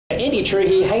Andy Trieu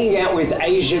here, hanging out with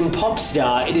Asian pop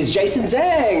star. It is Jason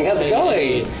Zhang. How's it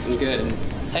going? Hey, I'm good.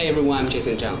 Hey everyone, I'm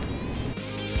Jason Zhang.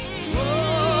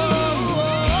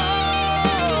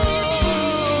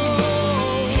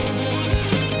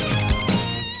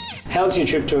 How's your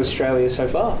trip to Australia so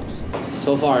far?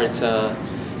 So far, it's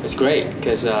great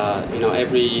because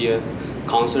every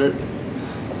concert,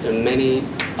 there are many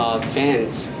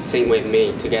fans sing with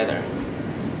me together.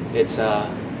 It's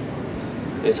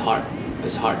hard.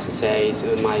 It's hard to say.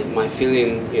 So my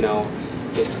feeling,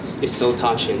 is so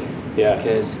touching. Yeah.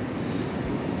 Because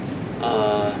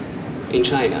in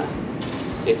China,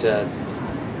 it's a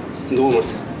normal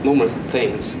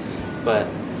things, but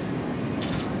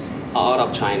out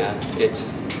of China,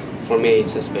 for me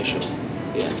it's a special.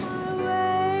 Yeah.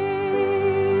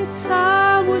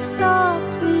 Time will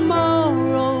stop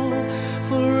tomorrow,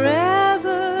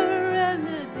 forever.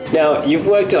 Now, you've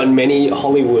worked on many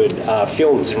Hollywood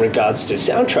films in regards to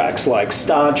soundtracks like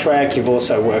Star Trek. You've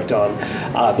also worked on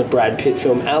the Brad Pitt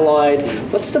film Allied.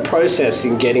 What's the process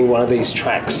in getting one of these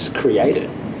tracks created?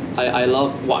 I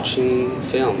love watching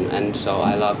film, and so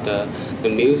I love the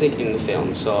music in the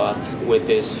film. So with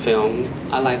this film,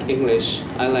 I like English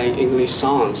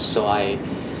songs. So I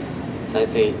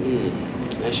think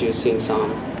I should sing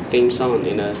some theme song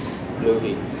in a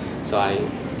movie. So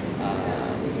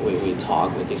we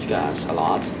talk, we discuss a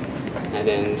lot, and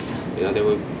then there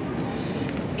will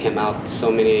came out so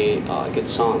many good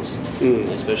songs,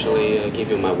 especially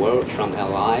 "Give You My World" from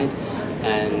Allied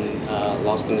and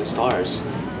 "Lost in the Stars"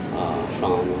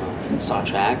 from Star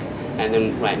Trek, and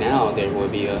then right now there will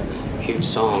be a huge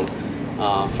song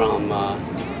from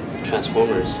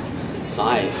Transformers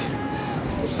 5.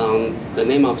 The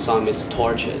name of the song is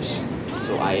 "Torches."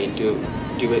 So I do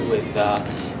it with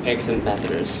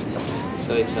ex-ambassadors.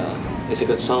 So it's a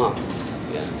good song.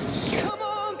 Yeah. Come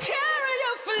on, carry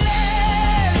your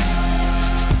flag,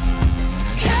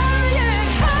 carry it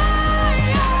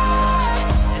higher,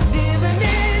 and even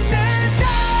in the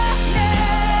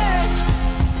darkness.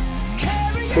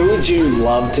 Who would you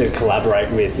love to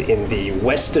collaborate with in the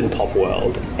Western pop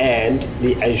world and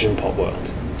the Asian pop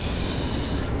world?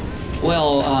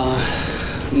 Well,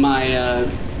 my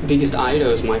biggest idol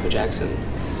is Michael Jackson.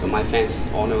 So my fans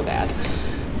all know that.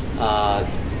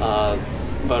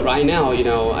 But right now,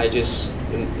 I just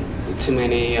too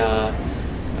many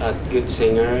good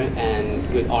singer and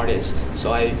good artists.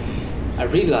 So I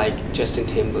really like Justin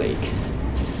Timberlake,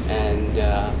 and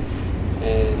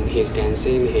his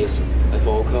dancing, his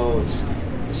vocals,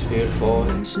 it's beautiful.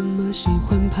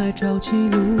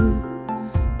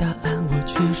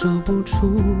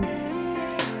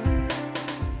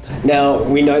 Now,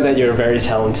 we know that you're a very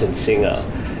talented singer.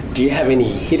 Do you have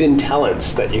any hidden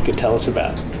talents that you could tell us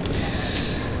about?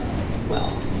 Well,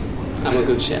 I'm a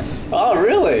good chef. Oh,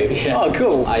 really? Yeah. Oh,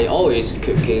 cool. I always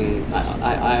cooking.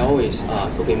 I always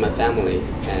cooking my family,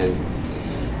 and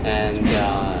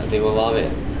they will love it.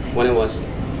 When it was,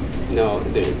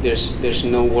 there's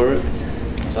no work,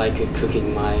 so I could cook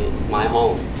in my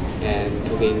home and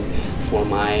cooking for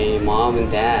my mom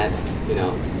and dad.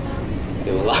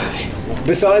 They will love it.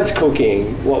 Besides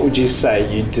cooking, what would you say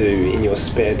you do in your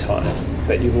spare time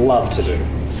that you love to do?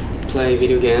 Play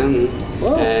video game.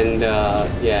 Wow. And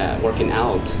working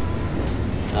out.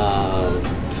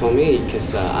 For me,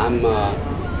 because I'm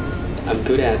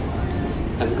good at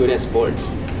sports.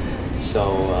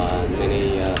 So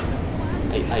many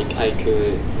I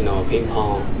could ping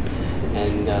pong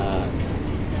and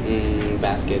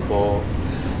basketball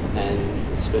and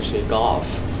especially golf.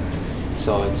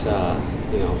 So it's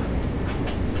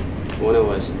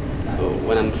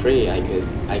when I'm free,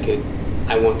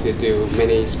 I want to do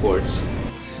many sports.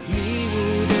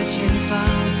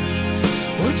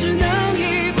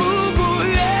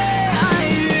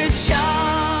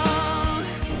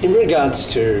 In regards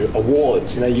to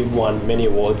awards, now you've won many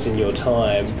awards in your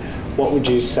time. What would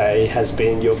you say has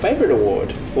been your favorite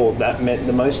award, or that meant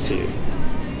the most to you?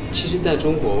 其实在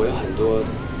中国我有很多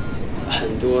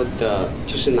的，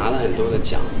就是拿了很多的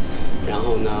奖，然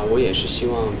后呢，我也是希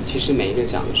望，其实每一个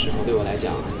奖的时候，对我来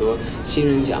讲，很多新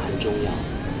人奖很重要，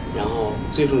然后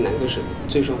最受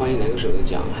欢迎男歌手的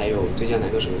奖，还有最佳男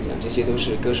歌手的奖，这些都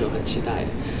是歌手很期待的。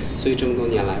所以这么多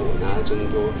年来，我拿了这么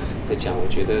多的奖，我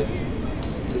觉得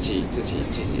自己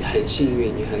很幸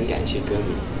运，也很感谢歌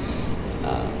迷。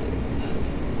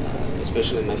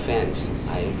Especially my fans,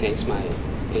 thanks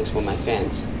for my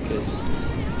fans because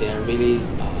they are really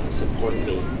supporting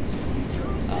me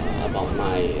about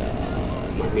my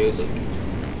music.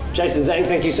 Jason Zhang,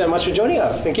 thank you so much for joining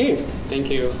us. Thank you. Thank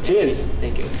you. Cheers.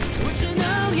 Thank you.